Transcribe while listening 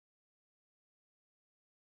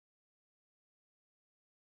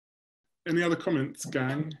Any other comments,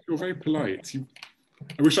 gang? You're very polite.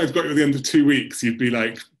 I wish I'd got you at the end of 2 weeks. You'd be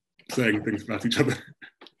like saying things about each other.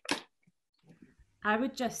 I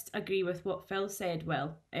would just agree with what Phil said,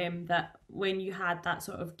 Will, that when you had that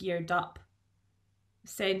sort of geared up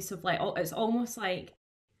sense of like, oh, it's almost like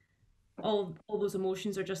all those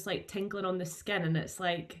emotions are just like tingling on the skin, and it's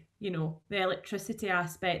like, the electricity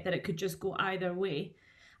aspect that it could just go either way.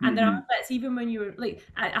 And there are bits, even when you were like,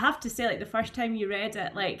 I have to say, like the first time you read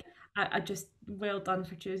it, like I just, well done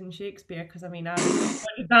for choosing Shakespeare, because I mean I was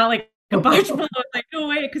that like a barge pole. I was like, no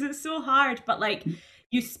way, because it's so hard, but like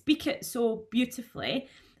you speak it so beautifully,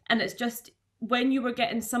 and it's just when you were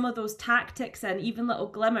getting some of those tactics and even little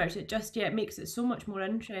glimmers, it just, yeah, it makes it so much more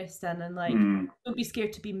interesting, and like don't be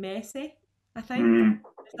scared to be messy, I think.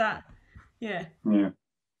 Is that, yeah. Yeah.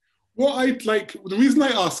 What I'd like, the reason I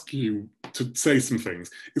ask you to say some things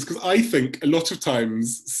is because I think a lot of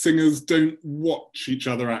times singers don't watch each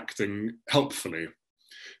other acting helpfully.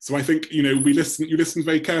 So I think, you listen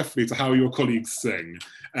very carefully to how your colleagues sing.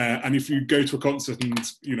 And if you go to a concert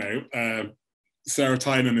and, Sarah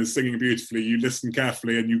Tynan is singing beautifully, you listen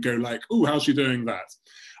carefully and you go like, oh, how's she doing that?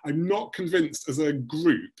 I'm not convinced as a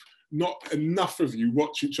group, not enough of you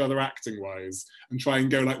watch each other acting wise and try and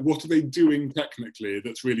go like, what are they doing technically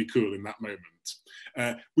that's really cool in that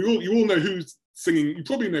moment? You all know who's singing, you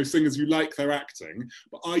probably know singers you like their acting,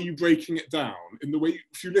 but are you breaking it down in the way,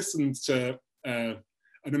 if you listened to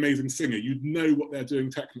an amazing singer, you'd know what they're doing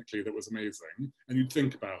technically that was amazing, and you'd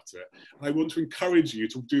think about it. And I want to encourage you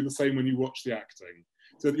to do the same when you watch the acting,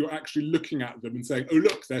 so that you're actually looking at them and saying, oh,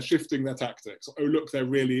 look, they're shifting their tactics. Or, oh, look, they're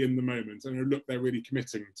really in the moment. And oh, look, they're really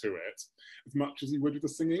committing to it as much as you would with the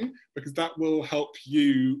singing, because that will help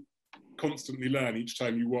you constantly learn each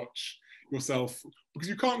time you watch yourself, because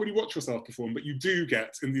you can't really watch yourself perform, but you do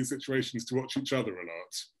get in these situations to watch each other a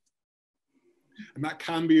lot. And that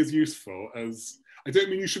can be as useful as, I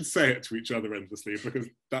don't mean you should say it to each other endlessly, because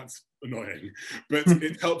that's annoying, but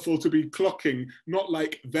it's helpful to be clocking, not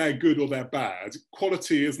like they're good or they're bad.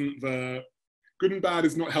 Quality isn't good and bad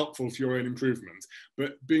is not helpful for your own improvement,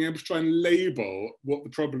 but being able to try and label what the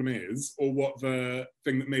problem is or what the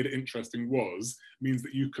thing that made it interesting was, means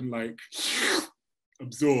that you can like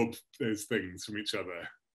absorb those things from each other.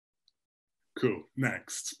 Cool,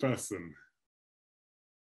 next person.